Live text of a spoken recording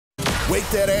Wake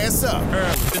that ass up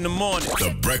early in the morning.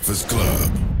 The Breakfast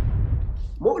Club.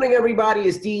 Morning, everybody.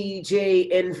 It's DJ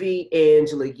Envy,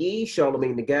 Angela Yee,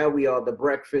 Charlamagne the guy. We are the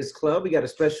Breakfast Club. We got a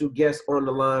special guest on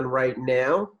the line right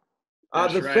now.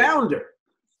 The founder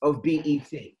of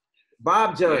BET,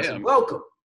 Bob Johnson. Yeah. Welcome.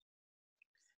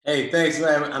 Hey, thanks,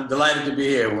 man. I'm delighted to be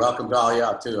here. Welcome to all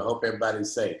y'all, too. I hope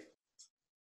everybody's safe.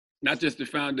 Not just the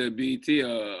founder of BET,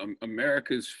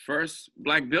 America's first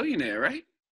black billionaire, right?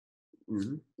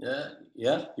 Mm-hmm.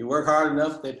 Yeah. You work hard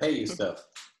enough, they pay you stuff.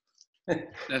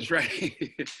 That's right.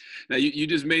 Now, you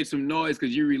just made some noise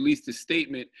because you released a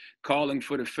statement calling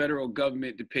for the federal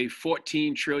government to pay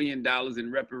 $14 trillion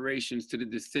in reparations to the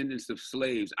descendants of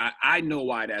slaves. I know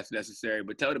why that's necessary,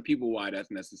 but tell the people why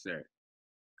that's necessary.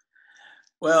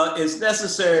 Well, it's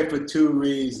necessary for two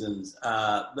reasons.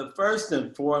 The first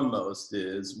and foremost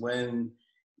is when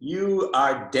you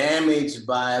are damaged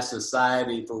by a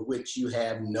society for which you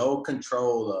have no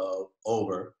control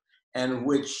over and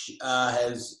which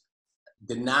has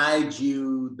denied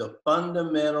you the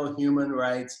fundamental human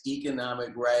rights,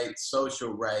 economic rights,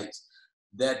 social rights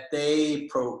that they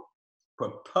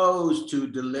propose to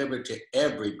deliver to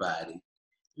everybody,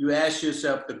 you ask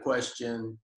yourself the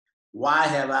question, why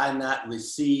have I not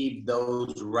received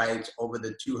those rights over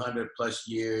the 200 plus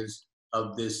years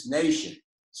of this nation?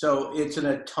 So it's an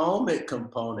atonement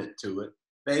component to it,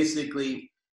 basically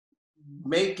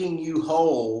making you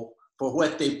whole for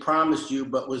what they promised you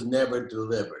but was never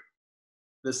delivered.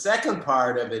 The second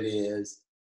part of it is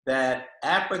that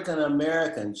African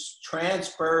Americans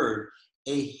transferred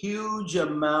a huge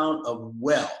amount of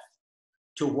wealth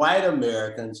to white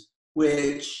Americans,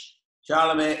 which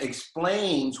Charlamagne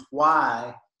explains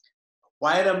why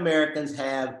white Americans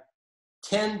have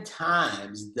 10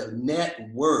 times the net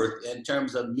worth in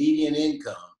terms of median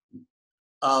income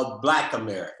of black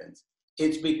Americans.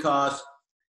 It's because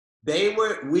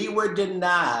we were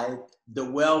denied the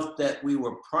wealth that we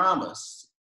were promised.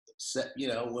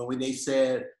 When they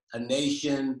said a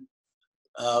nation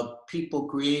of people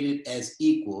created as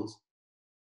equals,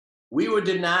 we were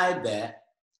denied that.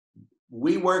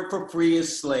 We worked for free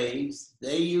as slaves.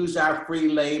 They used our free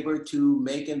labor to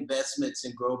make investments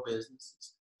and grow businesses.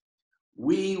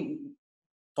 We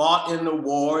fought in the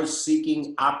wars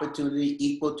seeking opportunity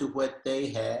equal to what they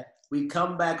had. We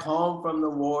come back home from the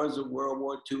wars of World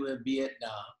War II and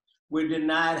Vietnam. We're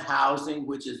denied housing,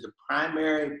 which is the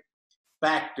primary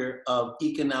factor of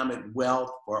economic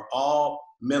wealth for all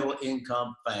middle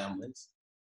income families.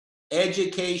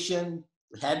 Education,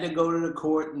 had to go to the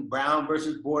court in Brown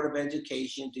versus Board of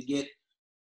Education to get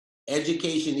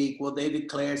education equal. They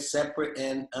declare separate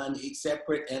and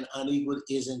unequal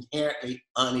is inherently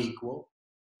unequal.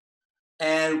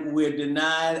 And we're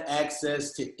denied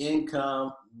access to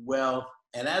income, wealth.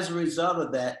 And as a result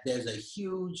of that, there's a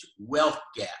huge wealth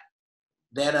gap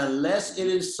that unless it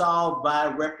is solved by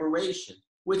reparation,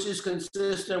 which is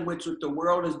consistent with what the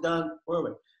world has done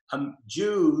forward,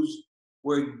 Jews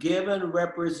were given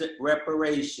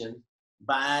reparation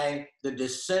by the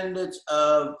descendants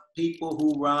of people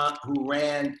who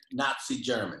ran Nazi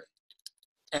Germany.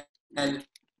 And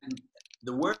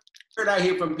the word I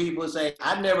hear from people say,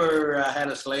 I've never had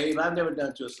a slave, I've never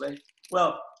done to a slave.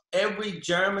 Well, every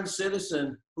German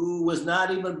citizen who was not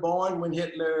even born when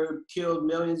Hitler killed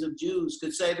millions of Jews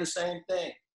could say the same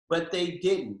thing, but they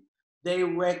didn't. They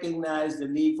recognized the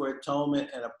need for atonement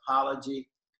and apology.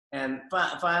 And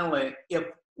finally, if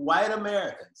white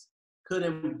Americans could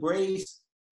embrace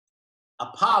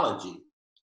apology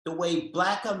the way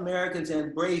black Americans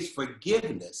embrace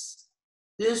forgiveness,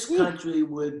 this country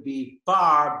would be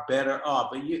far better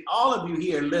off. And all of you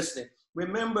here listening,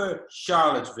 remember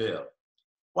Charlottesville.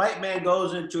 White man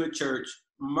goes into a church,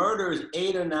 murders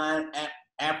 8 or 9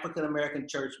 African American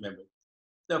church members.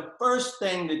 The first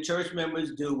thing the church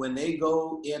members do when they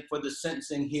go in for the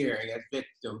sentencing hearing as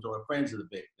victims or friends of the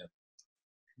victim,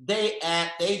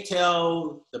 they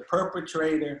tell the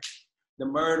perpetrator, the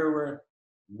murderer,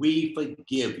 we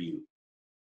forgive you.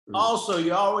 Mm-hmm. Also,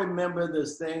 you all remember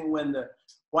this thing when the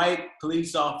white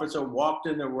police officer walked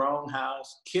in the wrong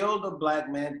house, killed a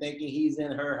black man thinking he's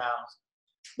in her house.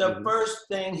 The first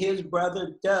thing his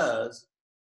brother does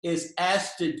is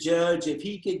ask the judge if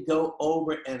he could go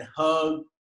over and hug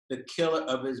the killer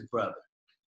of his brother.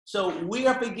 So we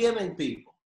are forgiving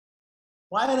people.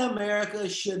 White America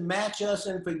should match us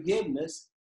in forgiveness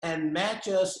and match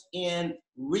us in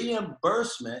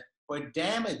reimbursement for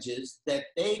damages that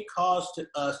they caused to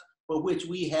us for which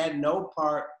we had no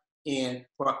part in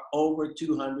for over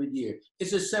 200 years.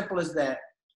 It's as simple as that.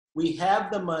 We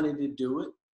have the money to do it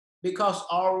because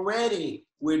already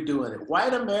we're doing it.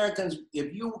 White Americans,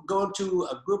 if you go to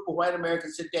a group of white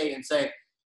Americans today and say,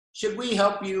 Should we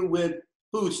help you with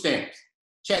food stamps?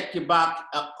 Check your box,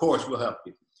 of course we'll help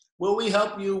you. Will we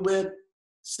help you with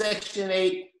Section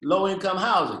 8 low-income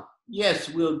housing? Yes,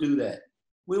 we'll do that.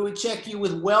 Will we check you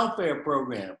with welfare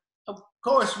program? Of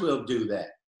course we'll do that.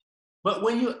 But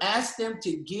when you ask them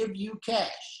to give you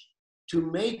cash to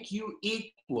make you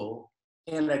equal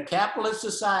in a capitalist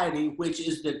society, which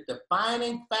is the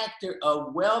defining factor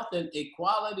of wealth and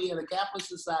equality in a capitalist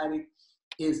society,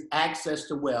 is access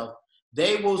to wealth,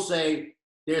 they will say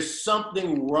there's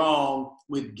something wrong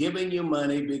with giving you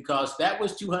money because that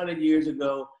was 200 years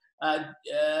ago.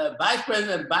 Vice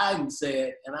President Biden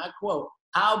said, and I quote,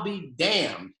 "I'll be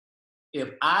damned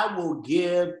if I will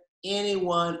give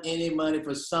anyone any money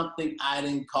for something I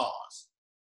didn't cause."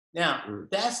 Now,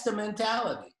 that's the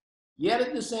mentality. Yet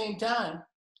at the same time,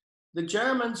 the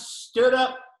Germans stood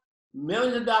up,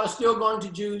 millions of dollars still going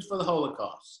to Jews for the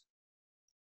Holocaust.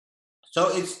 So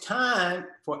it's time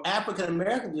for African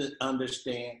Americans to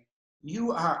understand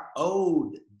you are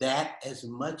owed that as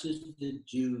much as the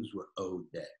Jews were owed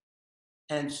that.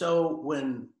 And so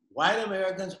when white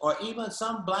Americans or even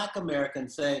some Black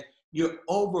Americans say you're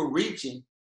overreaching,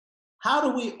 how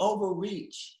do we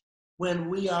overreach when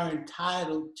we are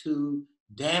entitled to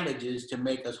damages to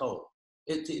make us whole?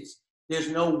 There's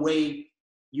no way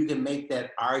you can make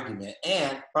that argument.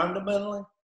 And fundamentally,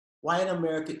 white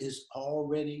America is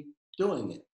already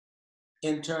doing it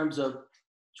in terms of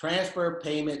transfer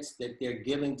payments that they're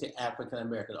giving to African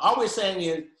Americans. All we're saying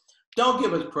is, don't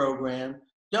give us program,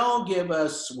 don't give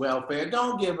us welfare,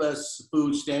 don't give us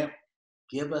food stamp,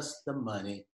 give us the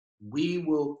money. We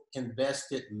will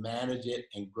invest it, manage it,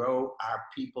 and grow our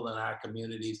people and our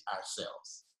communities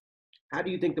ourselves. How do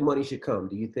you think the money should come?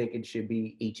 Do you think it should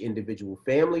be each individual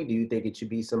family? Do you think it should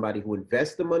be somebody who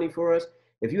invests the money for us?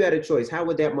 If you had a choice, how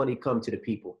would that money come to the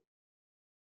people?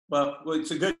 Well,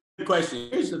 it's a good question.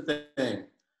 Here's the thing.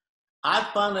 I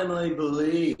fundamentally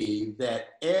believe that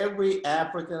every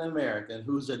African American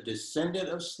who's a descendant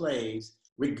of slaves,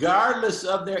 regardless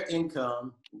of their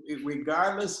income,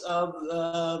 regardless of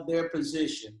their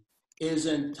position, is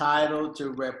entitled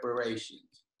to reparations.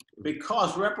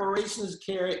 Because reparations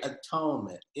carry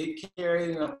atonement. It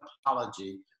carries an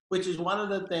apology, which is one of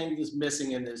the things that's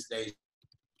missing in this nation.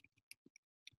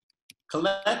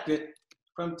 Collected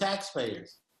from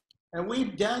taxpayers. And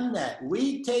we've done that.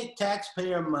 We take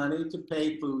taxpayer money to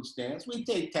pay food stamps. We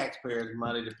take taxpayers'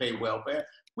 money to pay welfare.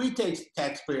 We take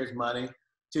taxpayers' money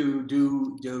to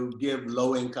give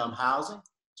low-income housing.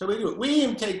 So we do it. We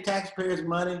even take taxpayers'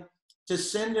 money to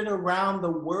send it around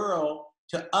the world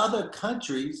to other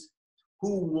countries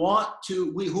who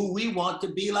we want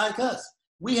to be like us.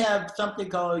 We have something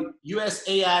called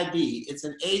USAID. It's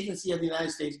an agency of the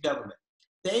United States government.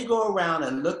 They go around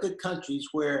and look at countries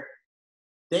where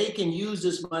they can use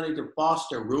this money to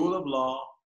foster rule of law,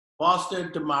 foster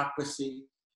democracy,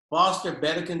 foster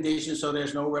better conditions so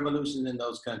there's no revolution in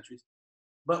those countries.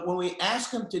 But when we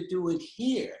ask them to do it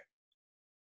here,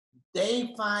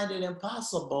 they find it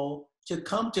impossible to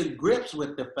come to grips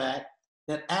with the fact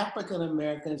that African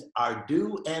Americans are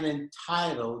due and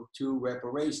entitled to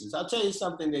reparations. I'll tell you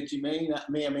something that you may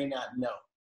or may not know.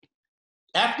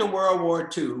 After World War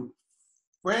II,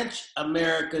 French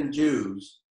American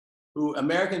Jews who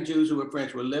were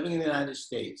French were living in the United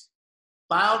States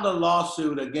filed a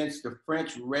lawsuit against the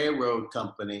French railroad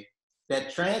company that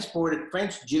transported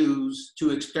French Jews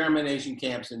to extermination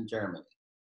camps in Germany.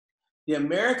 The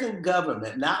American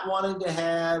government, not wanting to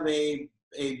have a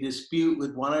dispute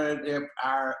with one of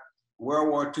our World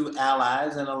War II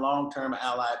allies and a long-term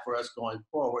ally for us going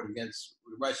forward against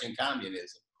Russian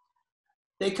communism,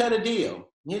 they cut a deal.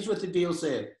 Here's what the deal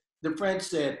said. The French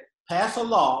said, pass a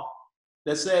law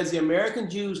that says the American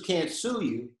Jews can't sue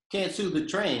you, can't sue the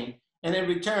train, and in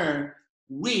return,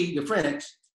 we, the French,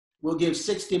 will give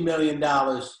 $60 million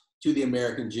to the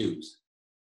American Jews.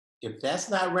 If that's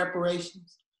not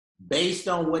reparations, based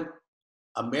on what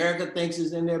America thinks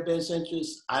is in their best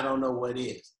interest, I don't know what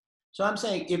is. So I'm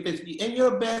saying, if it's in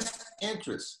your best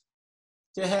interest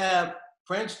to have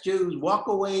French Jews walk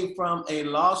away from a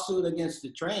lawsuit against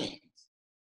the trains,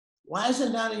 why is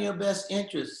it not in your best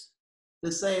interest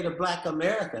to say to Black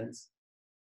Americans,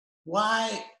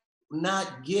 why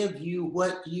not give you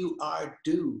what you are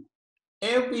due?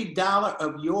 Every dollar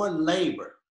of your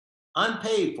labor,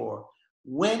 unpaid for,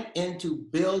 went into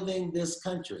building this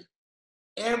country.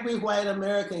 Every white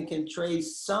American can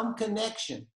trace some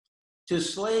connection to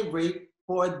slavery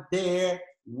for their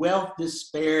wealth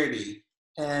disparity.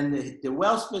 And the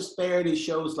wealth disparity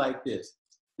shows like this.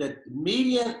 The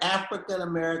median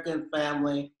African-American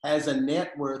family has a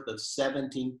net worth of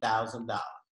 $17,000.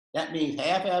 That means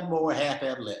half have more, half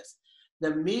have less.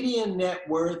 the median net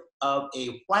worth of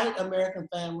a white American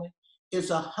family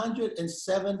is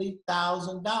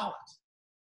 $170,000.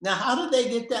 Now, how did they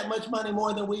get that much money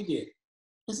more than we did?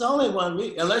 It's only one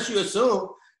reason, unless you assume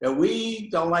that we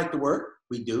don't like to work.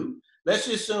 We do. Let's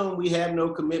assume we have no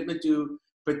commitment to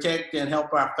protect and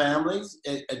help our families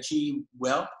achieve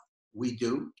wealth. We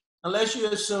do. Unless you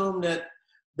assume that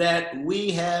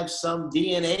we have some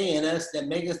DNA in us that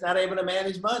make us not able to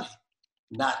manage money.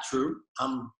 Not true.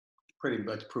 I'm pretty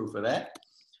much proof of that.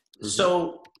 Mm-hmm.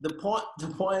 So the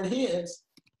point is,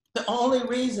 the only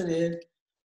reason is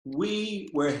we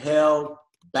were held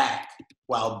back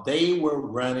while they were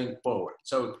running forward.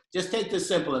 So just take this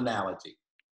simple analogy.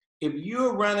 If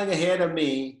you're running ahead of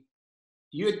me,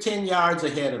 you're 10 yards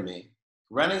ahead of me,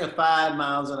 running at 5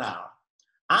 miles an hour.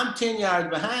 I'm 10 yards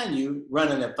behind you,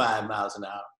 running at 5 miles an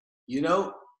hour. You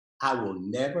know, I will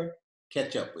never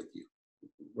catch up with you.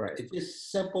 Right. It's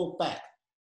just simple fact.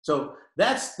 So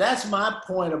that's my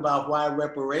point about why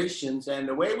reparations and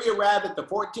the way we arrived at the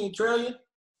 14 trillion,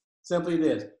 simply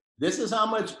this. This is how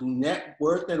much net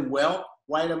worth and wealth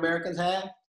white Americans have.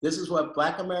 This is what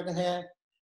Black Americans have.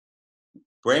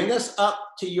 Bring us up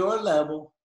to your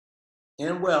level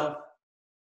in wealth,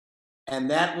 and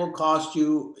that will cost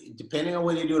you, depending on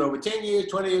whether you do it over 10 years,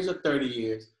 20 years, or 30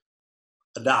 years,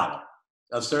 $1,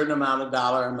 a certain amount of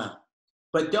dollar amount.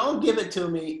 But don't give it to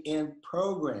me in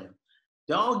program.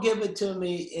 Don't give it to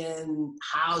me in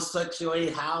Section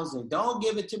 8 housing. Don't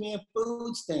give it to me in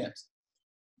food stamps.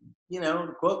 You know,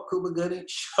 to quote Cuba Gooding,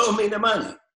 show me the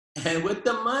money. And with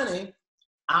the money,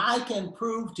 I can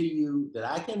prove to you that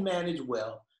I can manage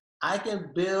well. I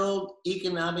can build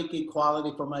economic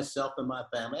equality for myself and my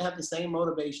family. I have the same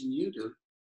motivation you do.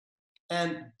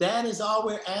 And that is all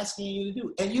we're asking you to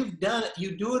do. And you've done it.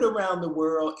 You do it around the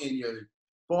world in your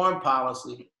foreign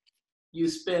policy. You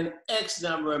spend X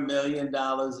number of $1 million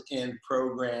in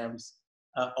programs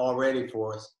already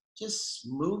for us. Just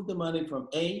move the money from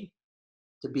A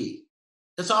to B.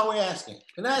 That's all we're asking.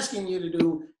 We're not asking you to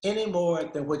do any more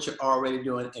than what you're already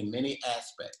doing in many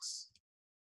aspects.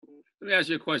 Let me ask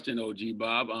you a question, OG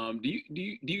Bob. Do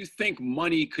you think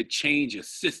money could change a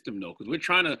system, though? Because we're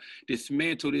trying to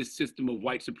dismantle this system of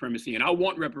white supremacy, and I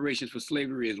want reparations for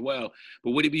slavery as well.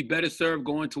 But would it be better served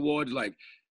going towards like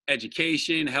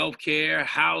education, healthcare,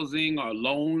 housing, or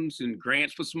loans and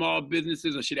grants for small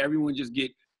businesses, or should everyone just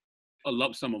get a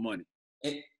lump sum of money?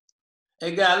 Hey,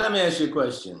 Guy, let me ask you a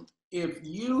question. If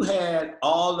you had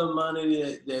all the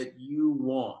money that you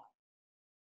want,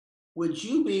 would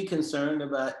you be concerned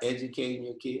about educating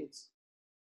your kids?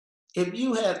 If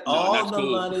you had all the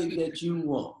money that you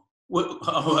want,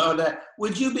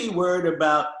 would you be worried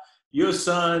about your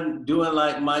son doing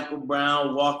like Michael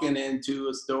Brown, walking into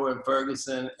a store in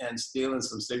Ferguson and stealing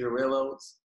some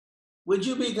cigarillos? Would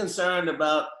you be concerned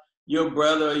about your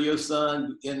brother or your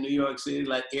son in New York City,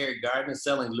 like Eric Gardner,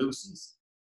 selling Lucy's?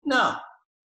 No,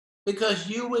 because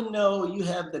you would know you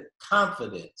have the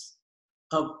confidence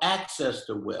of access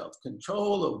to wealth,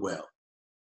 control of wealth.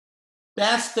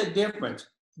 That's the difference.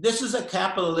 This is a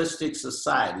capitalistic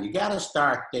society. You gotta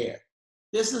start there.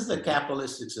 This is a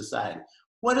capitalistic society.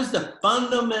 What is the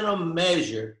fundamental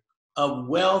measure of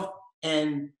wealth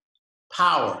and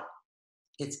power?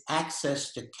 It's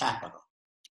access to capital.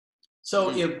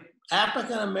 So if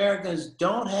African Americans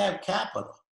don't have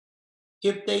capital,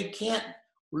 if they can't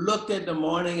look in the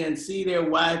morning and see their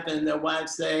wife and their wife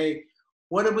say,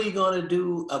 what are we going to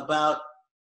do about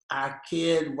our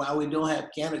kid while we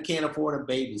can't afford a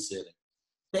babysitter?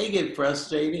 They get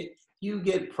frustrated. You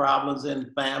get problems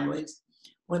in families.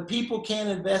 When people can't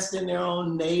invest in their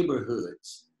own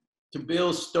neighborhoods to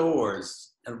build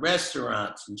stores and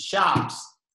restaurants and shops,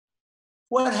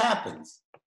 what happens?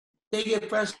 They get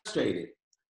frustrated.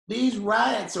 These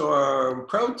riots or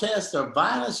protests or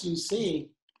violence you see,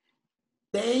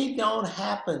 they don't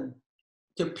happen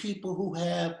to people who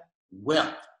have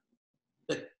wealth.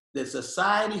 The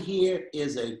society here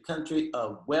is a country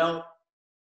of wealth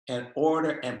and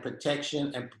order and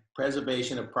protection and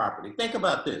preservation of property. Think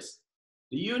about this.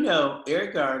 Do you know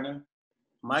Eric Gardner,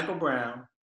 Michael Brown,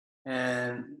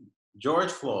 and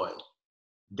George Floyd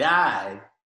died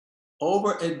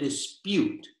over a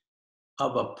dispute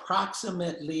of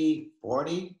approximately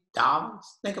 $40?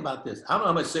 Think about this. I don't know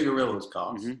how much cigarillos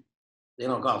cost. Mm-hmm. They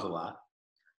don't cost a lot.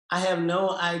 I have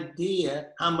no idea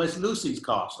how much Lucy's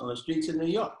cost on the streets of New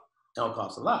York. They don't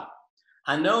cost a lot.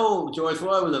 I know George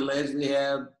Floyd was alleged to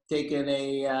have taken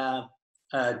a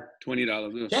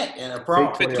 $20 bill check and a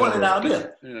fraud $20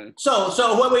 bill. Yeah.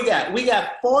 So what we got? We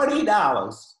got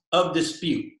 $40 of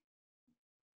dispute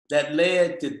that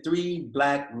led to 3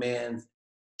 black men's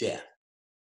death.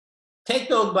 take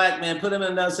those black men, put them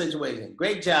in another situation.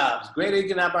 Great jobs, great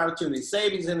economic opportunities,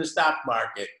 savings in the stock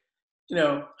market,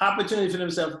 opportunity for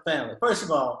themselves and family. First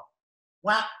of all,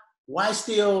 why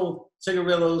steal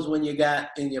cigarillos when you got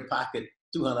in your pocket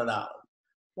 $200?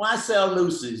 Why sell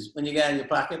Lucy's when you got in your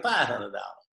pocket $500?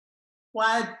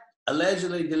 Why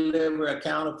allegedly deliver a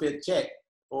counterfeit check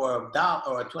or a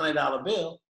 $20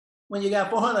 bill when you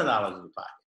got $400 in your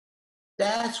pocket?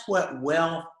 That's what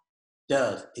wealth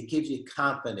does. It gives you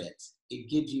confidence. It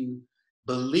gives you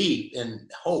belief and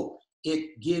hope.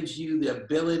 It gives you the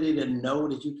ability to know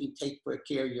that you can take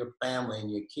care of your family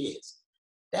and your kids.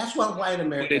 That's what white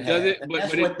America has.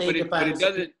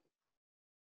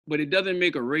 But it doesn't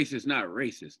make a racist not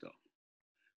racist though.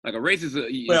 Like a racist,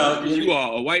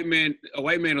 a white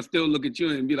man will still look at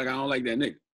you and be like, I don't like that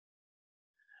nigga.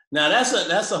 Now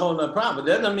that's a whole nother problem.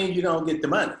 That doesn't mean you don't get the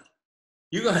money.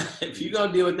 If you're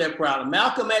gonna deal with that problem,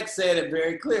 Malcolm X said it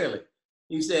very clearly.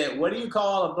 He said, "What do you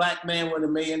call a black man with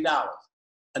 $1 million?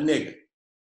 A nigga."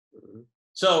 Mm-hmm.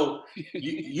 So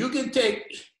you can take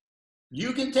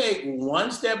one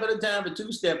step at a time, or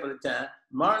 2 steps at a time.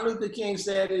 Martin Luther King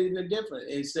said it even different.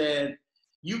 He said,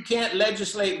 "You can't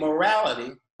legislate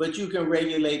morality, but you can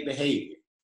regulate behavior."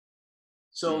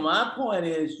 So my point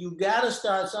is, you got to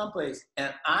start someplace,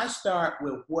 and I start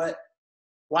with what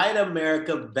white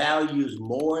America values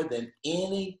more than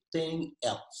anything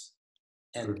else,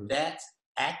 and that's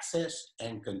access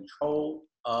and control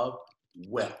of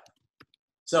wealth.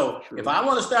 So if I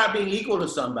want to start being equal to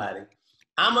somebody,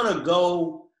 I'm going to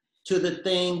go to the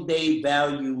thing they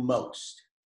value most,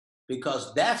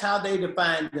 because that's how they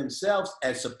define themselves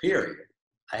as superior.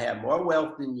 I have more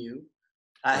wealth than you.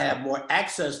 I have more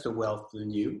access to wealth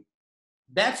than you.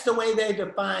 That's the way they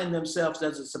define themselves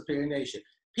as a superior nation.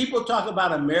 People talk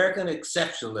about American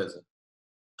exceptionalism.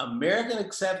 American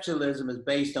exceptionalism is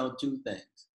based on 2 things.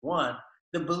 One,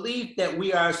 the belief that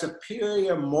we are a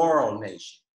superior moral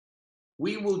nation.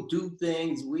 We will do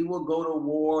things. We will go to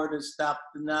war to stop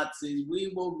the Nazis.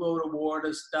 We will go to war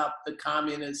to stop the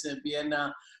communists in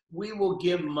Vietnam. We will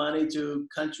give money to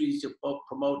countries to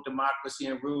promote democracy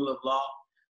and rule of law.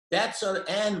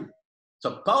 And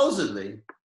supposedly,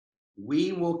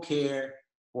 we will care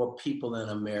for people in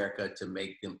America to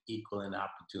make them equal in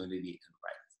opportunity and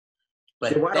rights.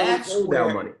 But so why don't we hold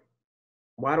our money?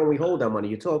 Why don't we hold our money?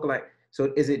 You talk like,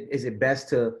 so is it best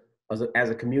to, as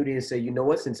a community, and say, you know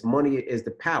what, since money is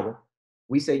the power,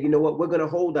 we say, you know what, we're going to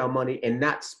hold our money and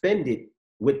not spend it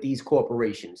with these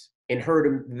corporations and hurt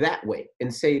them that way,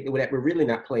 and say that we're really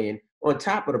not playing on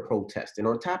top of the protest and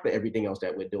on top of everything else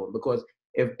that we're doing. Because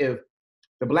if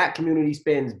the Black community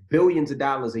spends billions of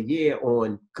dollars a year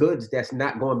on goods that's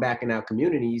not going back in our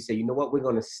community, you say, you know what, we're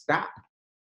going to stop.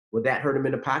 Will that hurt them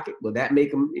in the pocket? Will that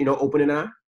make them, open an eye?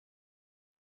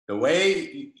 The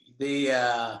way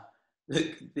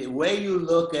the way you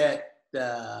look at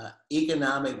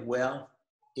economic wealth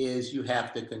is you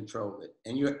have to control it.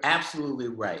 And you're absolutely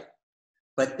right.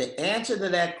 But the answer to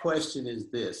that question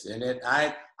is this, and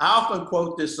I often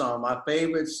quote this song, my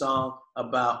favorite song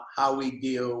about how we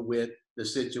deal with the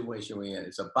situation we're in.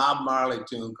 It's a Bob Marley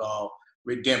tune called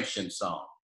Redemption Song.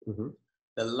 Mm-hmm.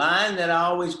 The line that I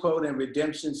always quote in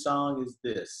Redemption Song is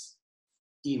this: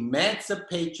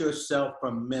 emancipate yourself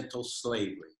from mental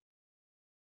slavery.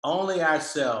 Only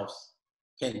ourselves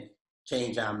can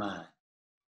change our mind.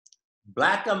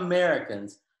 Black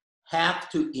Americans have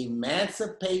to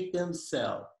emancipate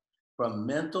themselves from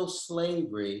mental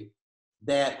slavery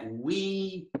that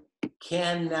we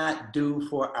cannot do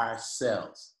for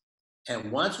ourselves.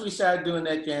 And once we start doing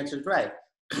that, your answer is right.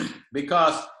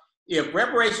 Because if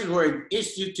reparations were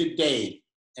issued today,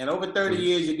 and over 30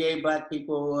 years you gave Black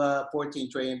people $14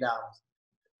 trillion,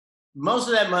 most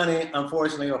of that money,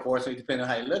 unfortunately or fortunately, depending on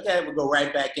how you look at it, will go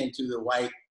right back into the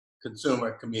white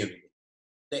consumer community.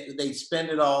 They spend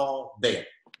it all there.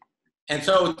 And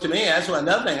so to me, that's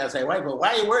another thing I say, why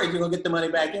are you worried? You're going to get the money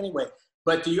back anyway.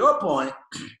 But to your point,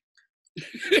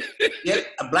 get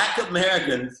Black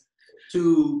Americans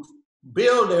to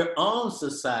build their own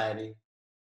society,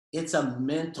 it's a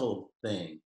mental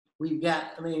thing. We've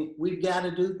got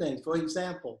to do things. For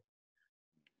example,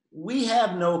 we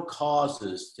have no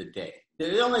causes today.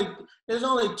 There's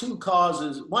only 2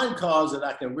 causes. One cause that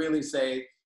I can really say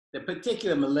that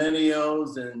particular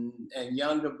millennials and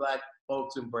younger Black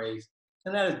folks embrace,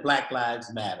 and that is Black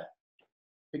Lives Matter,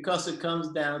 because it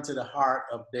comes down to the heart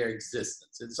of their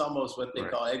existence. It's almost what they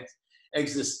call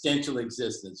existential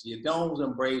existence. You don't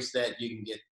embrace that, you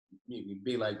can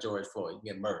be like George Floyd,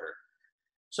 you get murdered.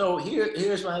 So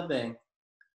here's my thing.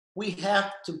 We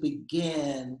have to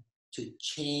begin to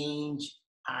change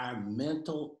our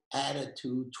mental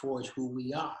attitude towards who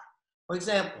we are. For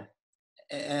example,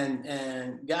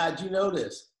 and God, you know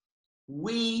this,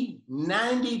 we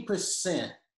 90%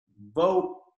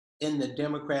 vote in the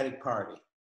Democratic Party,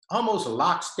 almost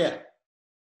lockstep.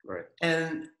 Right.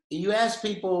 And you ask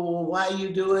people, well, why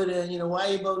you do it, and why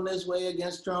are you voting this way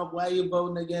against Trump? Why are you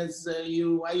voting against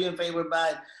you? Why are you in favor of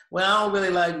Biden? Well, I don't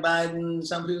really like Biden.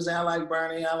 Some people say I like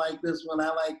Bernie. I like this one. I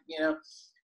like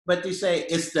but they say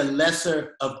it's the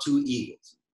lesser of two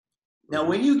evils. Now,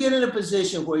 when you get in a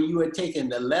position where you are taking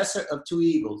the lesser of two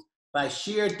evils, by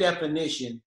sheer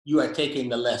definition, you are taking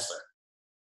the lesser.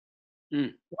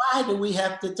 Why do we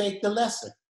have to take the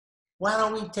lesser? Why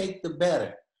don't we take the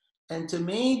better? And to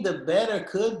me, the better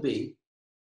could be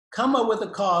come up with a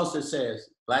cause that says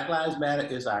Black Lives Matter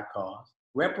is our cause,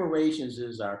 reparations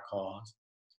is our cause,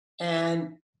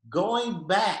 and going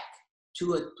back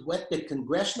to what the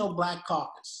Congressional Black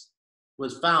Caucus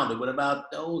was founded with about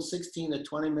 16 or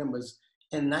 20 members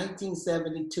in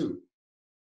 1972.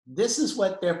 This is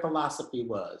what their philosophy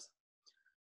was.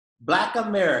 Black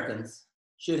Americans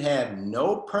should have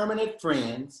no permanent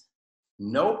friends,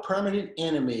 no permanent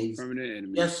enemies,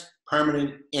 just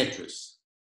permanent interests.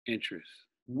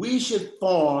 We should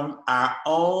form our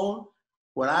own,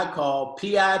 what I call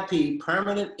PIP,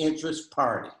 Permanent Interest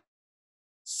Party.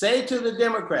 Say to the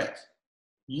Democrats,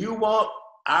 you want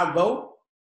our vote,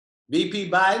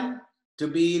 VP Biden, to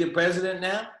be the president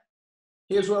now?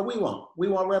 Here's what we want. We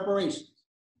want reparations.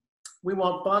 We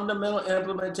want fundamental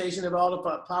implementation of all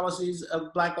the policies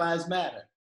of Black Lives Matter.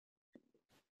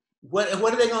 What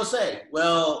are they going to say?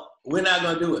 Well, we're not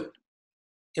going to do it.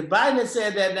 If Biden had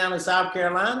said that down in South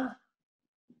Carolina,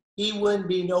 he wouldn't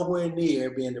be nowhere near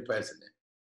being the president.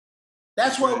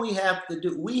 That's what we have to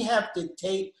do. We have to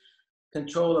take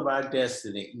control of our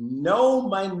destiny. No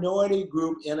minority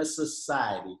group in a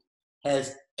society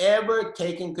has ever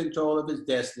taken control of its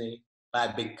destiny by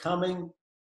becoming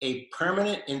a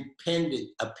permanent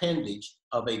appendage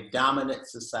of a dominant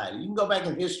society. You can go back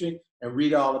in history and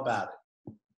read all about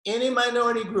it. Any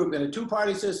minority group in a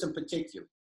two-party system particularly,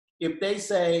 if they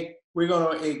say we're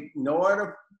going to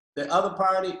ignore the other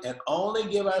party and only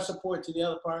give our support to the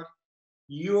other party,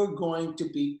 you're going to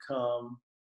become,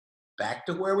 back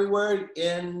to where we were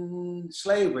in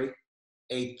slavery,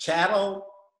 a chattel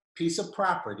piece of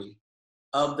property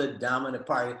of the dominant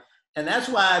party. And that's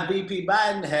why VP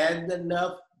Biden had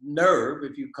enough nerve,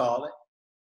 if you call it,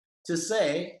 to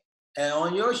say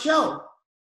on your show,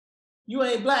 you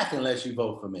ain't Black unless you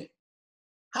vote for me.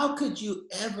 How could you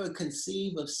ever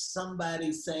conceive of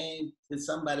somebody saying to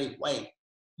somebody white,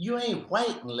 you ain't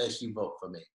white unless you vote for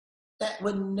me? That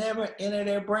would never enter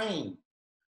their brain.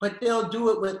 But they'll do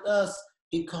it with us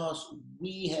because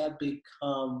we have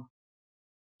become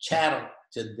chattel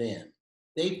to them.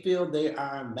 They feel they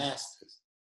are our masters.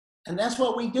 And that's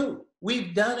what we do.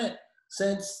 We've done it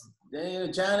since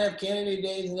John F. Kennedy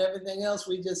days and everything else.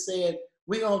 We just said,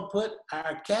 we're going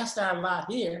to cast our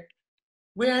lot here.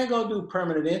 We ain't going to do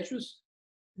permanent interests.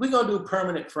 We're going to do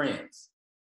permanent friends.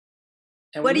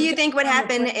 And what do you think would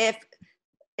happen if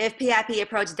PIP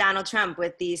approached Donald Trump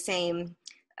with these same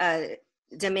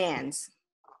demands?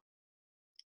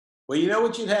 Well, you know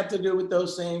what you'd have to do with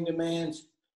those same demands?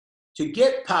 To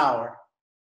get power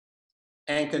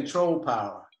and control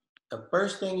power, the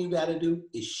first thing you got to do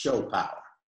is show power.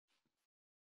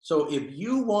 So if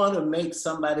you want to make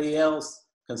somebody else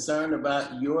concerned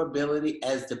about your ability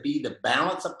as to be the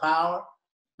balance of power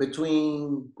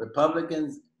between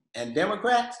Republicans and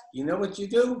Democrats, you know what you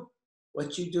do?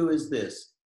 What you do is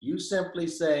this. You simply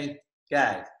say,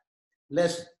 guys,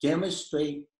 let's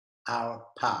demonstrate our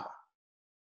power.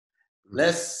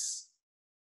 Let's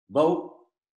vote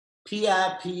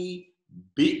PIP,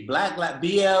 Black Lives,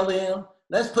 BLM.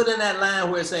 Let's put in that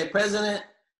line where it say President,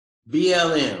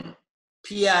 BLM,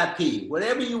 PIP,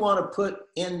 whatever you want to put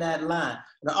in that line.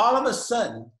 Now, all of a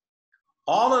sudden,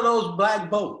 all of those Black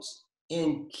votes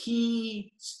in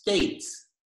key states,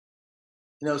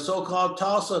 so-called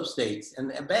toss-up states,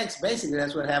 and basically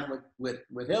that's what happened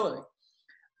with Hillary.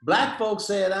 Black folks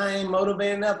said, I ain't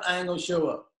motivated enough, I ain't gonna show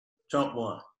up. Trump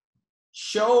won.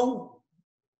 Show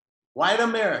white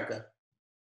America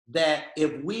that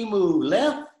if we move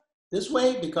left this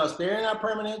way because they're in our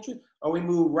permanent interest, or we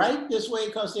move right this way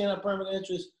because they're in our permanent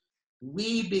interest,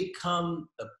 we become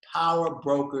the power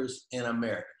brokers in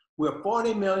America. We're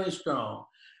 40 million strong,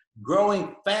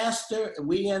 growing faster,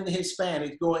 we and the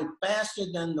Hispanics, growing faster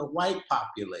than the white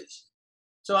population.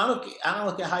 So I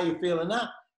don't care how you're feeling now.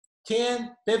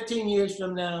 10, 15 years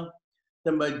from now,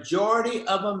 the majority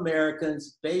of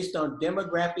Americans, based on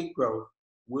demographic growth,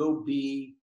 will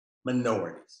be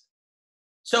minorities.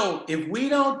 So if we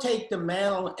don't take the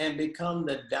mantle and become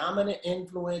the dominant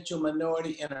influential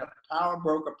minority in a power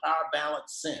broker, power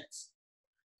balance sense,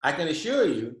 I can assure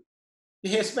you the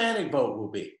Hispanic vote will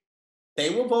be.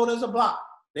 They will vote as a block.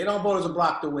 They don't vote as a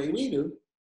block the way we do.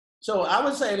 So I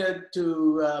would say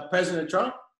to President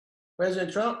Trump,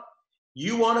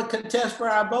 you want to contest for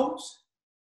our votes?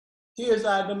 Here's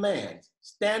our demands.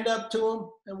 Stand up to them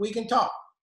and we can talk.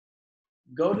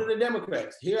 Go to the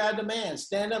Democrats. Here are our demands.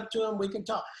 Stand up to them, we can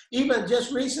talk. Even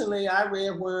just recently, I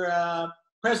read where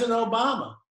President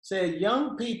Obama said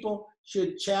young people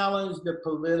should challenge the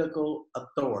political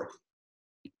authority.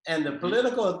 And the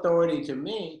political authority to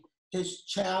me is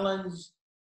challenge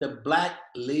the Black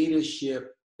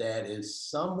leadership that is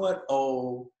somewhat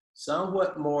old,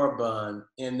 somewhat moribund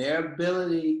in their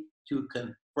ability to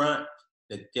confront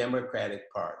the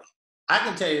Democratic Party. I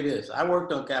can tell you this, I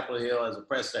worked on Capitol Hill as a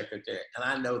press secretary, and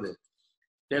I know this.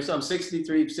 There's some 60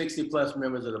 plus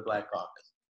members of the Black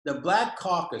Caucus. The Black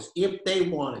Caucus, if they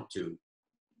wanted to,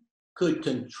 could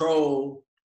control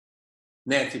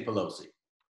Nancy Pelosi.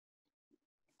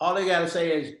 All they gotta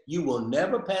say is, you will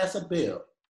never pass a bill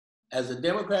as a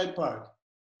Democratic Party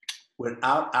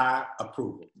without our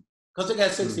approval. Because they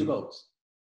got 60 votes.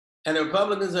 And the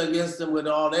Republicans are against them with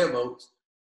all their votes.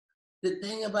 The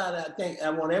thing about it, I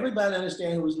want everybody to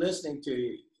understand who's listening to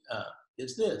you,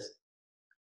 is this.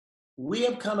 We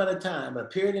have come at a time, a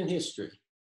period in history,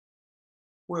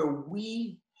 where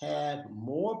we have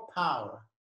more power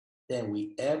than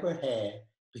we ever had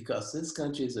because this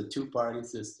country is a two-party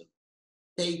system.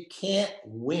 They can't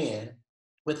win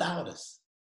without us.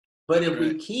 But if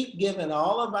we keep giving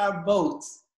all of our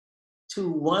votes to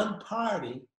one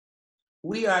party,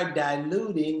 we are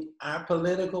diluting our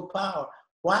political power.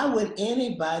 Why would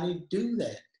anybody do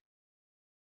that?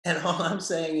 And all I'm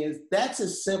saying is that's a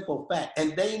simple fact,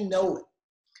 and they know it.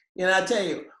 You know, I tell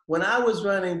you, when I was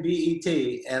running BET,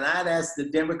 and I'd ask the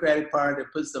Democratic Party to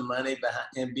put some money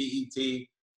in BET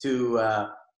to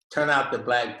turn out the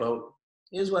Black vote,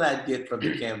 here's what I'd get from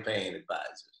the campaign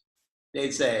advisors.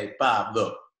 They'd say, Bob,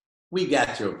 look, we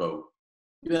got your vote.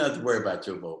 You don't have to worry about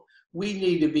your vote. We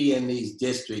need to be in these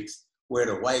districts where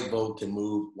the white vote can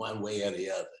move one way or the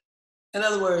other. In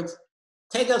other words,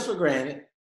 take us for granted.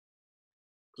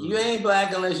 You ain't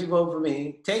Black unless you vote for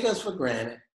me. Take us for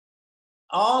granted.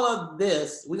 All of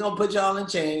this, we're gonna put y'all in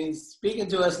chains, speaking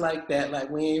to us like that, like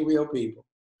we ain't real people.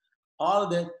 All of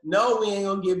this, no, we ain't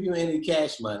gonna give you any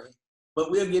cash money, but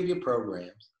we'll give you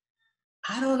programs.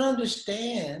 I don't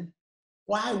understand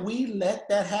why we let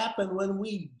that happen when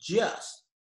we just,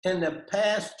 in the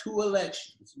past 2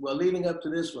 elections, well, leading up to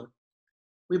this one,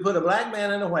 we put a Black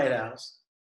man in the White House,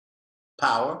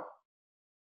 power.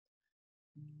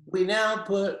 We now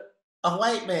put a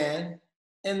white man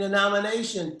in the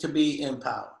nomination to be in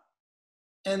power.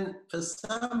 And for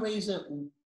some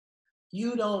reason,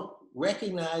 you don't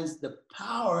recognize the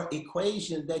power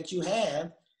equation that you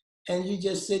have, and you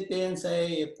just sit there and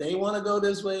say, if they want to go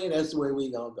this way, that's the way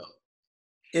we gonna go.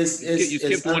 You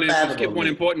skipped one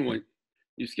important one.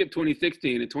 You skipped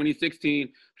 2016. In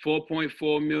 2016,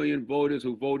 4.4 million voters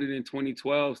who voted in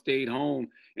 2012 stayed home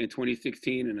in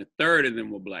 2016, and a third of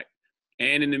them were Black.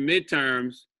 And in the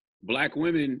midterms, Black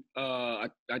women, I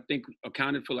think,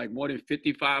 accounted for like more than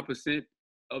 55%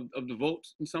 of the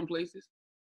votes in some places.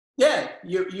 Yeah,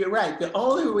 you're right. The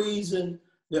only reason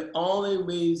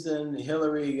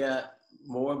Hillary got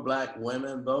more Black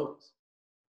women votes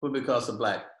was because of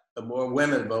more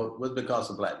women vote was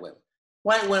because of Black women.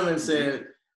 White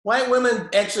women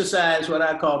exercise what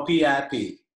I call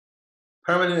PIP,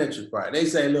 permanent interest party. They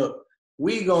say, look,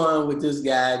 we going with this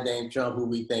guy named Trump who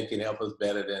we think can help us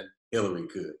better than Hillary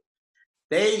could.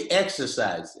 They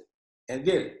exercised it and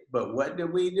did it. But what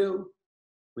did we do?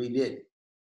 We didn't.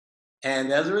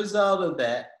 And as a result of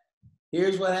that,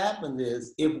 here's what happened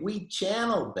is if we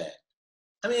channeled that,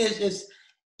 I mean,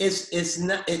 it's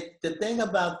not, the thing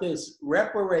about this,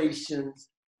 reparations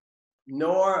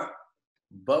nor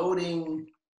voting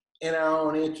in our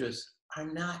own interest are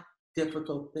not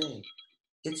difficult things.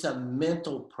 It's a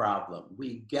mental problem.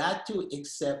 We got to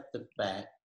accept the fact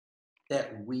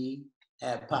that we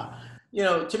have power. You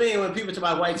know, to me, when people talk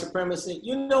about white supremacy,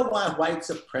 you know why white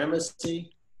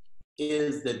supremacy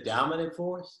is the dominant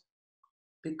force?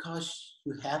 Because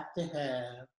you have to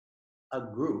have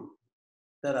a group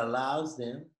that allows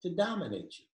them to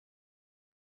dominate you.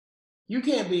 You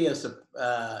can't be a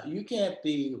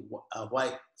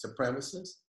white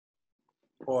supremacist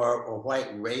or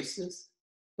white racist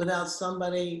without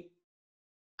somebody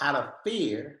out of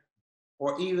fear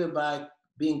or either by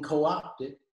being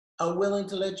co-opted are willing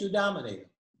to let you dominate them.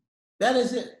 That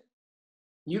is it.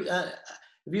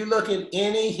 If you look at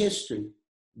any history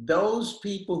those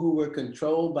people who were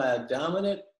controlled by a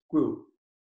dominant group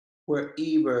were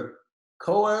either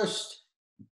coerced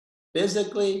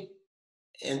physically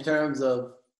in terms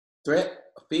of threat,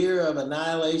 fear of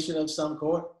annihilation of some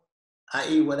sort,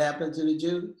 i.e. what happened to the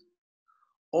Jews,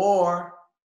 or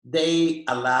they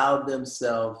allowed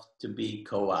themselves to be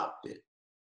co-opted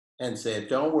and said,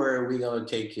 don't worry, we're going to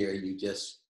take care of you,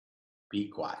 just be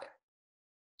quiet.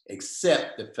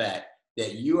 Accept the fact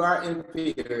that you are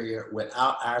inferior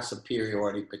without our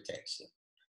superiority protection.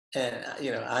 And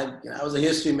I was a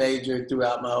history major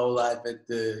throughout my whole life at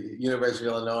the University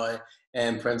of Illinois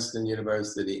and Princeton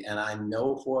University, and I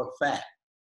know for a fact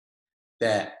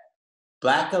that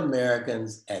Black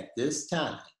Americans at this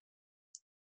time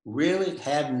really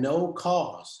had no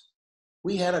cause.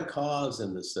 We had a cause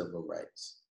in the civil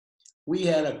rights. We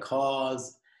had a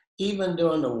cause, even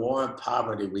during the war on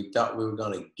poverty, we thought we were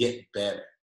going to get better.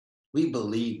 We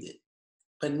believed it.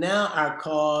 But now our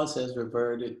cause has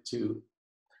reverted to,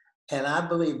 and I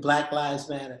believe Black Lives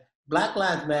Matter. Black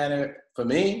Lives Matter, for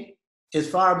me, is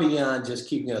far beyond just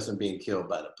keeping us from being killed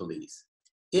by the police.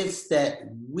 It's that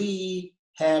we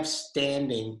have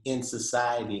standing in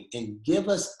society and give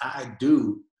us our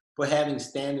due for having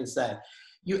standing in society.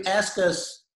 You ask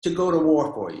us to go to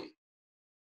war for you.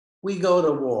 We go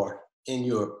to war in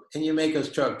Europe and you make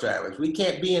us truck drivers. We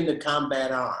can't be in the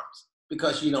combat arms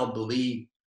because you don't believe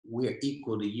we're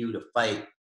equal to you to fight,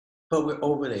 but we're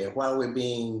over there while we're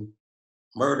being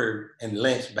murdered and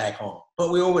lynched back home.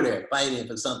 But we're over there fighting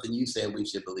for something you said we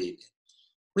should believe in.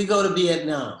 We go to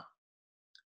Vietnam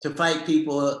to fight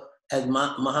people, as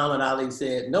Muhammad Ali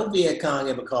said, no Viet Cong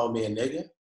ever called me a nigger.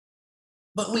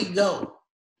 But we go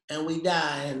and we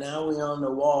die, and now we're on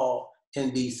the wall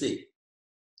in DC.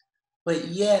 But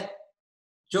yet,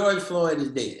 George Floyd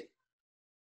is dead.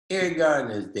 Eric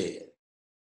Garner is dead.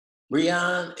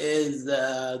 Breonna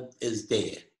is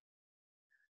dead.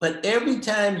 But every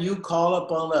time you call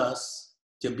upon us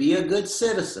to be a good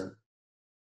citizen,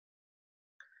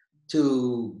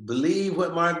 to believe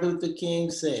what Martin Luther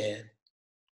King said,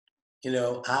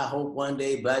 I hope one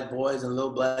day Black boys and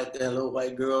little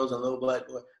white girls and little black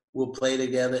boys will play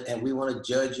together, and we want to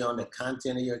judge you on the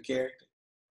content of your character.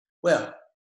 Well,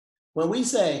 when we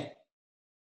say,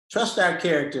 trust our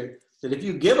character, that if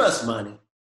you give us money,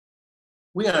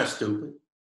 we aren't stupid.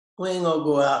 We ain't gonna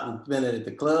go out and spend it at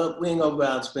the club. We ain't gonna go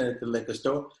out and spend it at the liquor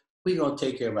store. We gonna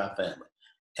take care of our family.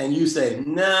 And you say,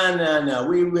 no,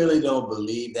 we really don't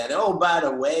believe that. Oh, by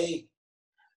the way,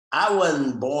 I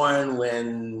wasn't born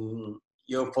when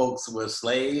your folks were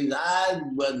slaves. I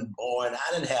wasn't born,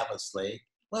 I didn't have a slave.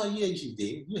 Well, yes, you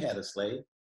did. You had a slave.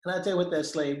 And I'll tell you what that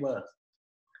slave was.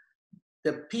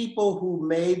 The people who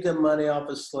made the money off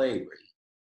of slavery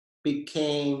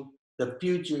became the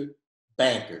future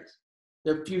bankers,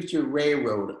 the future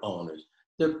railroad owners,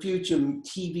 the future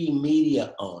TV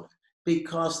media owners,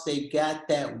 because they got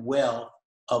that wealth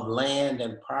of land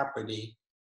and property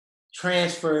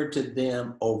transferred to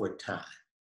them over time.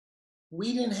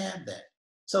 We didn't have that.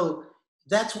 So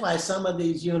that's why some of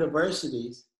these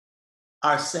universities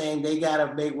are saying they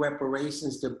gotta make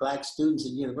reparations to Black students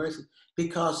at university,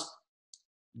 because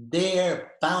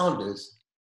their founders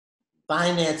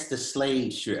financed the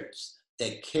slave ships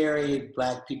that carried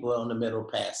Black people on the Middle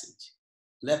Passage,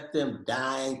 left them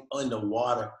dying in the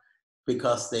water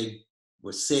because they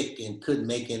were sick and couldn't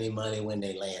make any money when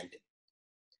they landed.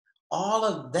 All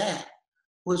of that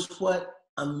was what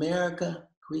America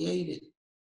created.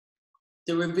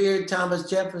 The revered Thomas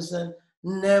Jefferson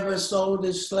never sold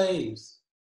his slaves.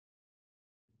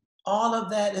 All of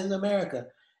that is America.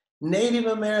 Native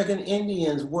American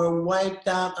Indians were wiped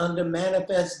out under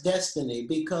manifest destiny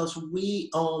because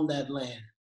we own that land.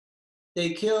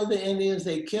 They killed the Indians,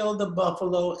 they killed the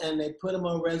buffalo, and they put them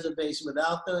on reservation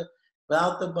without the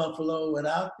buffalo,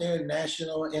 without their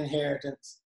national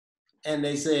inheritance. And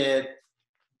they said,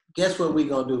 guess what we're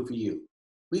gonna do for you?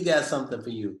 We got something for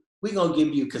you. We're gonna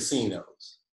give you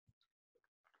casinos.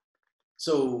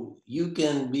 So you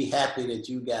can be happy that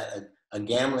you got a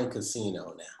gambling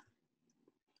casino now.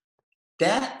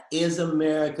 That is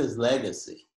America's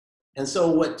legacy. And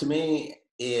so what to me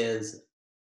is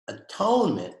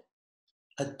atonement,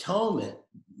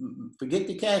 forget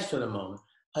the cash for the moment.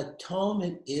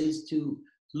 Atonement is to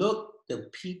look the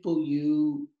people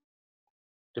you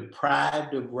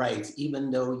deprived of rights,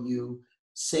 even though you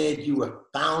said you were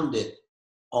founded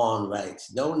on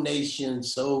rights. No nation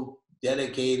so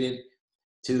dedicated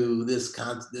to this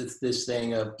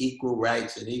thing of equal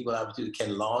rights and equal opportunity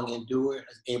can long endure,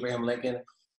 as Abraham Lincoln,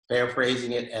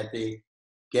 paraphrasing it at the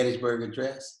Gettysburg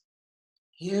Address.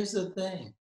 Here's the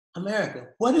thing, America,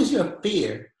 what is your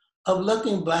fear of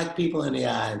looking Black people in the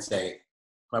eye and saying,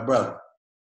 my brother,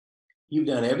 you've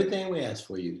done everything we asked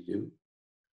for you to do.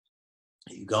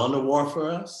 You've gone to war for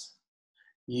us.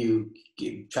 You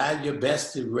tried your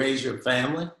best to raise your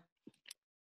family.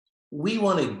 We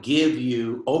want to give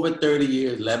you, over 30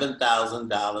 years,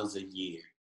 $11,000 a year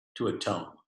to atone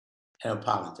and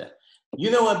apologize. You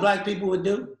know what Black people would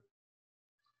do?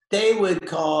 They would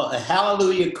call a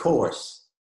hallelujah chorus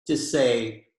to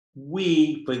say,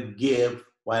 we forgive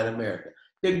white America.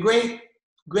 The great,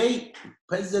 great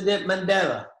President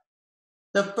Mandela,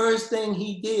 the first thing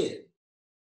he did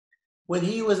when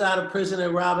he was out of prison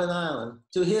at Robben Island,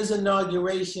 to his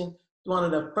inauguration, one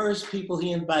of the first people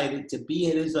he invited to be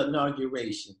at his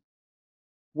inauguration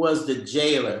was the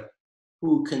jailer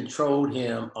who controlled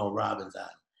him on Robben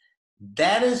Island.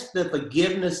 That is the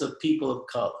forgiveness of people of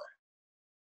color.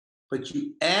 But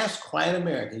you ask white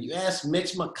America, you ask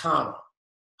Mitch McConnell,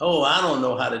 oh, I don't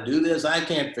know how to do this. I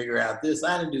can't figure out this.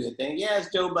 I didn't do anything. You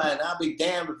ask Joe Biden, I'll be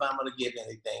damned if I'm going to give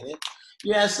anything.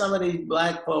 You ask some of these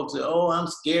Black folks, oh, I'm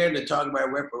scared to talk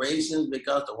about reparations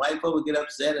because the white folk will get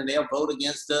upset and they'll vote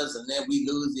against us and then we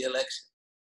lose the election.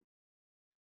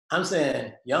 I'm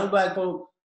saying, young Black folks,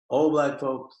 old Black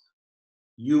folks,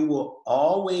 you will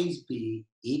always be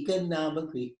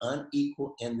economically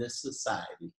unequal in this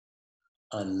society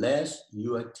unless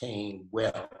you attain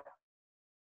wealth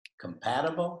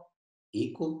compatible,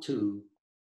 equal to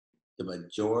the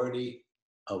majority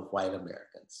of white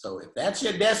Americans. So if that's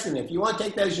your destiny, if you want to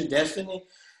take that as your destiny,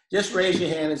 just raise your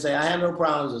hand and say, I have no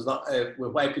problems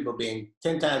with white people being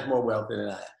 10 times more wealthy than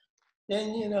I am.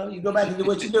 Then, you go back and do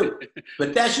what you do.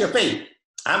 But that's your fate.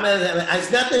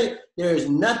 It's nothing, there is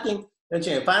nothing that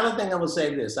change. Final thing I will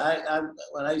say this,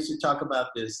 when I used to talk about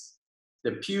this,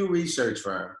 the Pew Research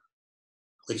firm,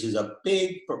 which is a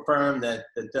big firm that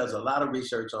does a lot of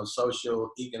research on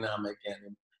social, economic,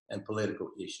 and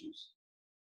political issues.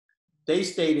 They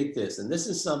stated this, and this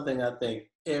is something I think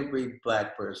every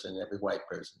Black person, every white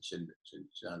person should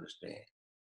understand.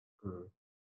 Mm-hmm.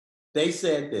 They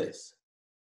said this,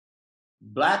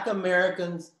 Black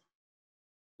Americans,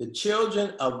 the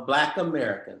children of Black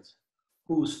Americans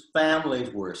whose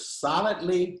families were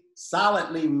solidly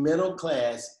middle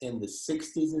class in the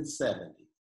 60s and 70s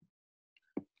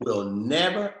will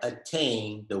never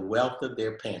attain the wealth of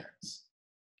their parents.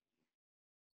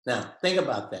 Now, think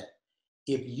about that.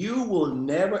 If you will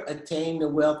never attain the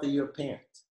wealth of your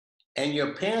parents, and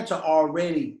your parents are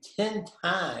already 10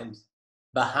 times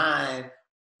behind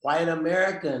white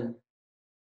American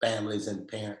families and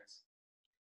parents,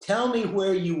 tell me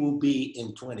where you will be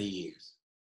in 20 years.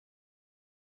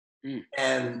 Mm.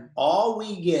 And all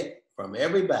we get from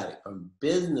everybody, from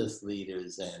business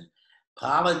leaders and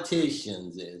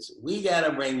politicians, is we got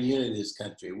to bring unity to this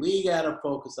country. We got to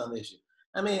focus on this issue.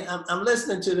 I mean, I'm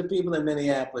listening to the people in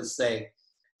Minneapolis say,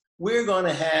 we're going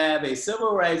to have a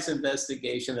civil rights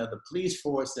investigation of the police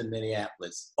force in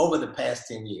Minneapolis over the past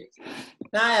 10 years.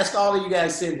 Now I ask all of you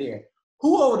guys sitting here,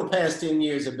 who over the past 10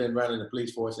 years have been running the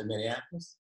police force in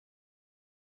Minneapolis?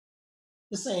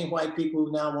 The same white people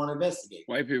who now want to investigate.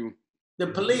 White people. The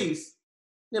police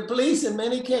in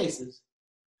many cases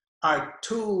are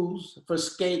tools for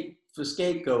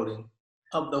scapegoating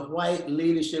of the white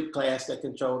leadership class that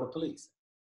control the police.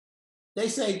 They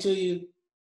say to you,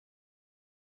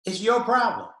 it's your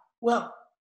problem. Well,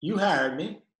 you hired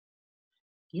me.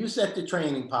 You set the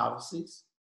training policies.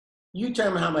 You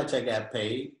determined how much I got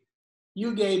paid.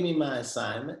 You gave me my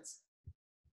assignments.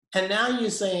 And now you're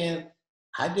saying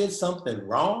I did something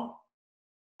wrong?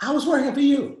 I was working for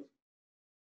you.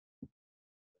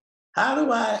 How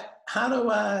do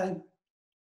I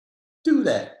do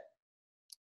that?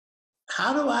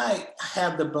 How do I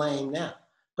have the blame now?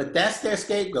 But that's their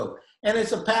scapegoat. And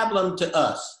it's a pablum to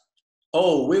us.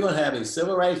 Oh, we're going to have a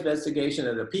civil rights investigation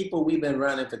of the people we've been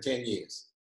running for 10 years.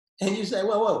 And you say,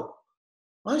 whoa,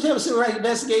 why don't you have a civil rights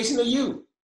investigation of you?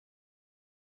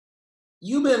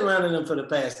 You've been running them for the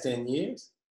past 10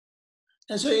 years.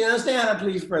 And so you understand how the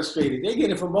police are frustrated. They get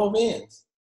it from both ends.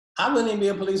 I wouldn't even be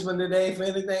a policeman today for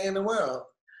anything in the world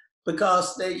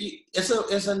because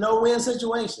it's a no-win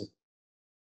situation.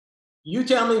 You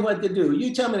tell me what to do.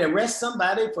 You tell me to arrest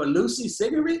somebody for Lucy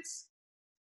cigarettes?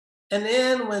 And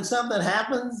then when something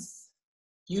happens,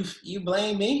 you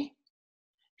blame me?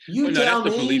 You tell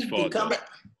me police to come back.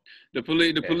 The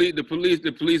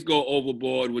police go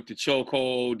overboard with the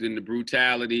chokehold and the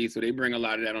brutality, so they bring a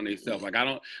lot of that on themselves. Like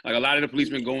a lot of the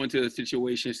policemen go into a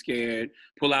situation scared,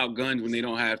 pull out guns when they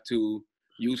don't have to,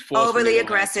 use force. Overly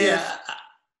aggressive. Yeah,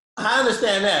 I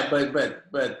understand that,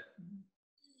 but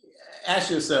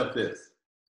ask yourself this: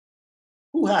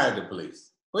 who hired the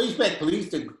police? Well, you expect police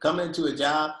to come into a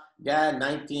job, guy,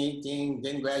 19, 18,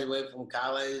 didn't graduate from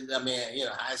college,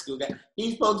 high school guy.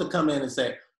 He's supposed to come in and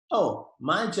say, oh,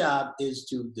 my job is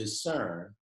to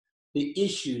discern the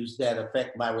issues that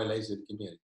affect my relationship with the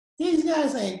community.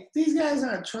 These guys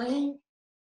aren't trained.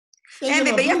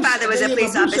 But your father was a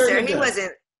police officer. He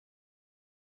wasn't.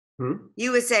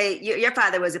 You would say your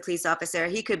father was a police officer.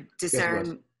 He could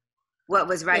discern what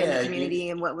was right in the community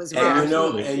and what was wrong.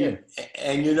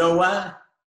 And you know why?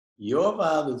 Your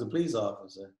father, as a police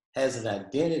officer, has an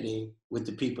identity with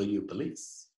the people you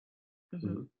police.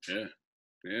 Mm-hmm. Yeah.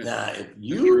 Now, if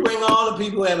you bring all the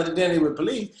people who have an identity with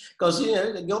police, because,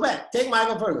 go back, take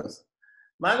Michael Ferguson.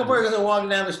 Michael Ferguson walking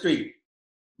down the street,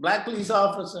 black police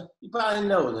officer, he probably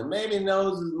knows him. Maybe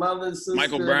knows his mother's sister.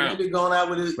 Michael Brown. Maybe going out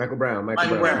with his... Michael Brown.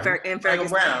 Michael Brown.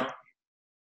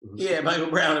 Mm-hmm. Yeah,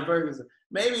 Michael Brown and Ferguson.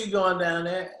 Maybe he's going down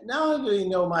there. Not only do he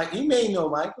know Mike, he may know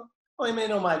Michael. Or he may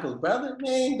know Michael's brother. He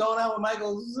ain't going out with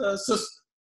Michael's sister.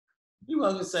 He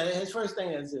wants to say, his first thing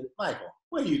is, Michael,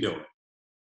 what are you doing?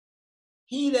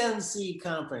 He doesn't see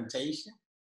confrontation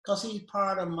because he's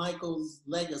part of Michael's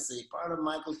legacy, part of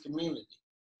Michael's community.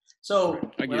 So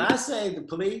when I say the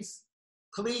police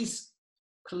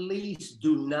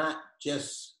do not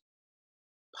just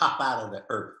pop out of the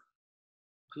earth.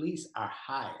 Police are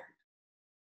hired,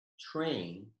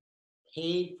 trained,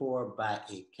 paid for by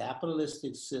a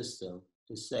capitalistic system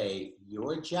to say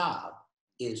your job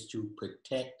is to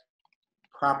protect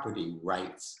property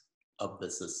rights of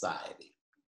the society.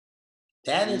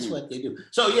 That is what they do.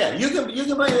 So yeah, you can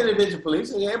blame individual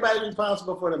police, and everybody's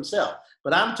responsible for themselves.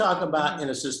 But I'm talking about in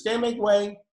a systemic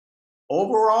way,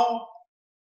 overall.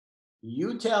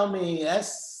 You tell me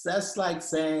that's like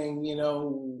saying, we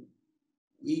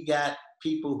got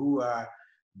people who are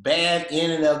bad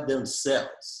in and of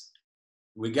themselves.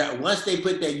 Once they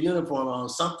put that uniform on,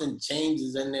 something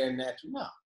changes in their natural. No,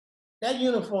 that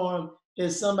uniform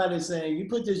is somebody saying, you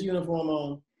put this uniform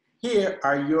on, here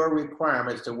are your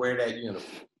requirements to wear that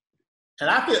uniform. And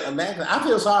I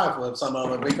feel sorry for some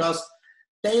of them because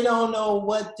they don't know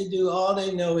what to do. All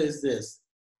they know is this.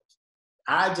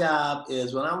 Our job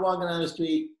is when I'm walking down the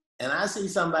street and I see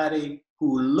somebody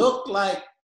who look like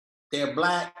they're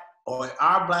black or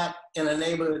are black in a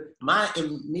neighborhood, my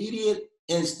immediate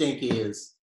instinct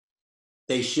is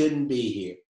they shouldn't be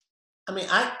here. I mean,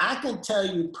 I can tell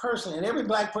you personally, and every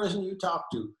black person you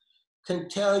talk to can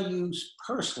tell you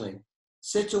personally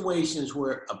situations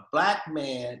where a black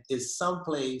man is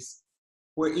someplace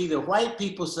where either white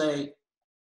people say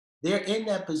they're in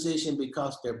that position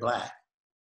because they're black,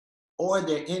 or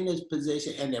they're in this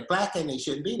position and they're black and they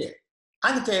shouldn't be there.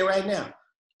 I can tell you right now,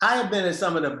 I have been in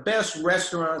some of the best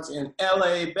restaurants in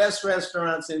LA, best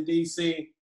restaurants in DC,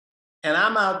 and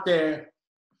I'm out there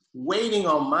waiting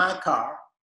on my car,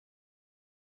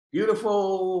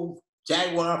 beautiful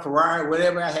Jaguar, Ferrari,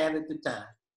 whatever I had at the time.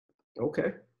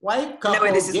 Okay. White couple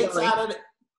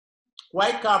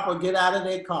get out of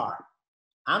their car.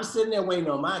 I'm sitting there waiting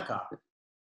on my car.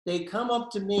 They come up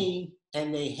to me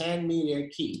and they hand me their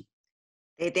key.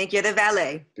 They think you're the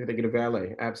valet. They think you're the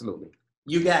valet, absolutely.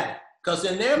 You got it. Because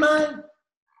in their mind,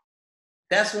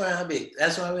 that's where I be.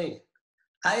 That's what I mean.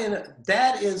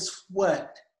 That is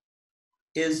what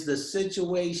is the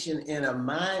situation in a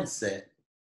mindset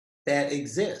that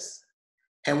exists.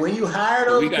 And when you hire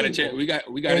those people, we got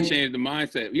to change the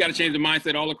mindset. We got to change the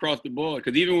mindset all across the board.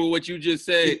 Because even with what you just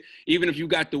said, even if you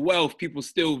got the wealth, people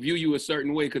still view you a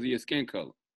certain way because of your skin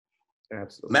color.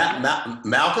 Absolutely.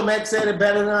 Malcolm X said it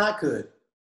better than I could.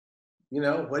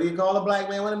 What do you call a black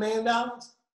man with $1 million?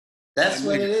 That's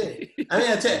what it is. I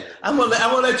mean, I tell you, I'm gonna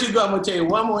let you go. I'm gonna tell you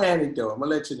one more anecdote. I'm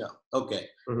gonna let you know. Okay.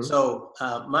 Mm-hmm. So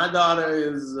my daughter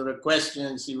is an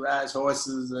equestrian. She rides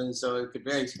horses, and so it's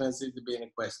very expensive to be an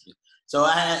equestrian. So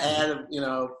I had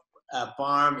a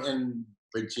farm in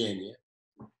Virginia,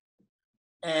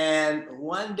 and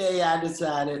one day I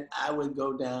decided I would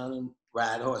go down and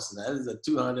ride horses. Now, this is a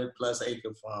 200+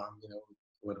 acre farm,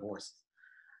 with horses.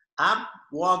 I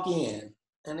walk in,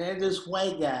 and there's this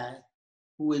white guy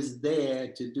who is there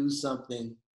to do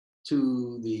something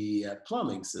to the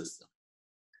plumbing system.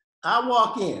 I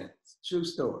walk in, true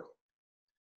story.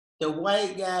 The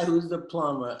white guy who's the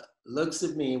plumber looks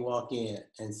at me, walk in,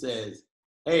 and says,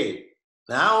 hey,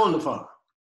 now I own the farm,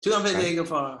 250 acre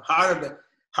farm, heart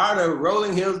of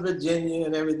Rolling Hills, Virginia,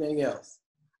 and everything else.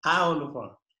 I own the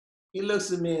farm. He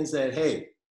looks at me and said, hey,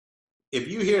 if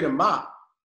you hear the mop,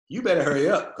 you better hurry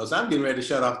up because I'm getting ready to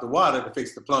shut off the water to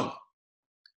fix the plumbing.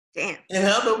 Damn. In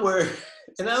other words,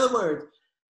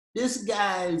 this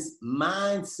guy's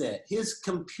mindset, his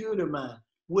computer mind,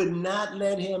 would not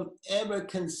let him ever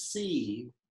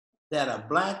conceive that a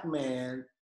black man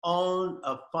owned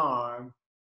a farm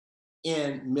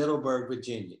in Middleburg,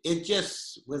 Virginia. It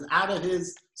just was out of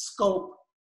his scope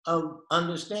of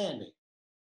understanding.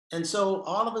 And so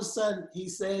all of a sudden he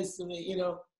says to me,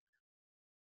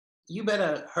 you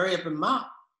better hurry up and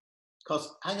mop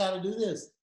because I got to do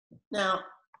this. Now,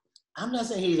 I'm not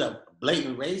saying he's a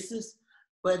blatant racist,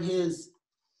 but his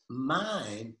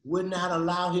mind would not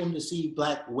allow him to see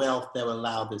Black wealth that would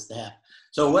allow this to happen.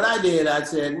 So what I did, I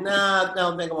said, nah, I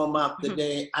don't think I'm gonna mop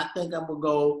today. I think I'm gonna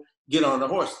go get on the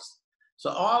horses. So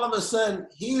all of a sudden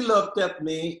he looked up at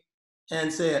me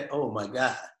and said, oh my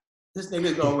God, this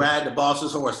nigga's gonna ride the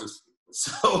boss's horses.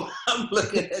 So I'm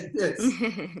looking at this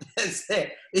and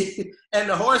said, and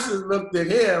the horses looked at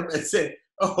him and said,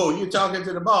 oh, you're talking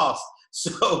to the boss.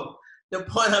 So the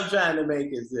point I'm trying to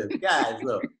make is this, guys,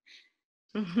 look,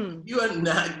 you are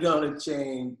not going to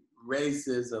change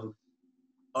racism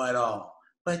at all.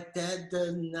 But that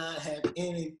does not have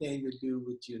anything to do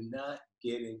with you not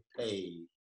getting paid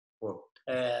for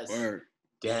past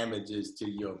damages to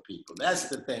your people. That's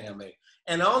the thing I make.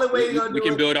 And the only way you're going to do it. We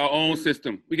can build our own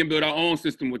system. We can build our own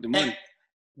system with the money.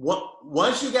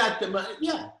 Once you got the money,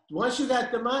 once you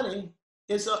got the money,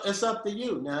 it's up to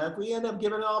you. Now, if we end up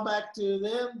giving it all back to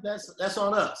them, that's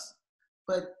on us.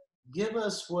 But give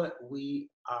us what we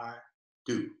are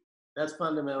due. That's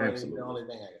fundamentally the only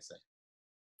thing I can say.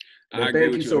 Well,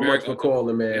 thank you so much for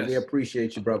calling, man. Yes. We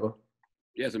appreciate you, brother.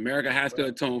 Yes, America has to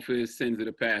atone for its sins of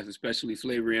the past, especially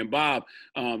slavery. And Bob,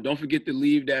 don't forget to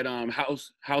leave that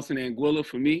house in Anguilla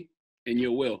for me in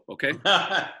your will, okay?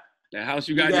 That house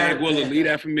you got in Anguilla, leave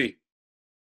that for me.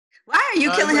 Why are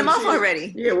you killing him off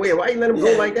already? Yeah, wait, why you let him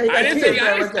go like that? I didn't kill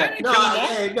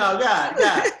him off.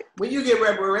 God. When you get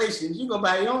reparations, you go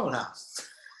buy your own house.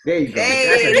 There you go.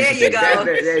 Hey,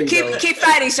 there you go. Keep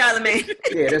fighting, Charlamagne.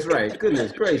 Yeah, that's right.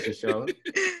 Goodness gracious, y'all.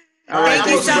 Thank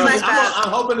you so much, Bob.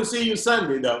 I'm hoping to see you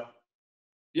Sunday, though.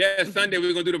 Yeah, Sunday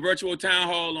we're gonna do the virtual town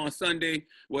hall on Sunday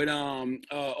with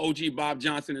OG Bob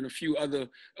Johnson and a few other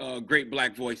great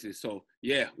Black voices. So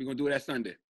yeah, we're gonna do it that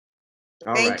Sunday.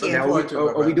 All Thank you. Now,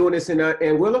 are we doing this in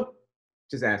Willow?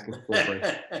 Just asking for a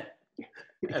friend.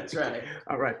 That's right.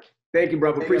 All right. Thank you,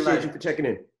 brother. Appreciate you for checking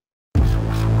in.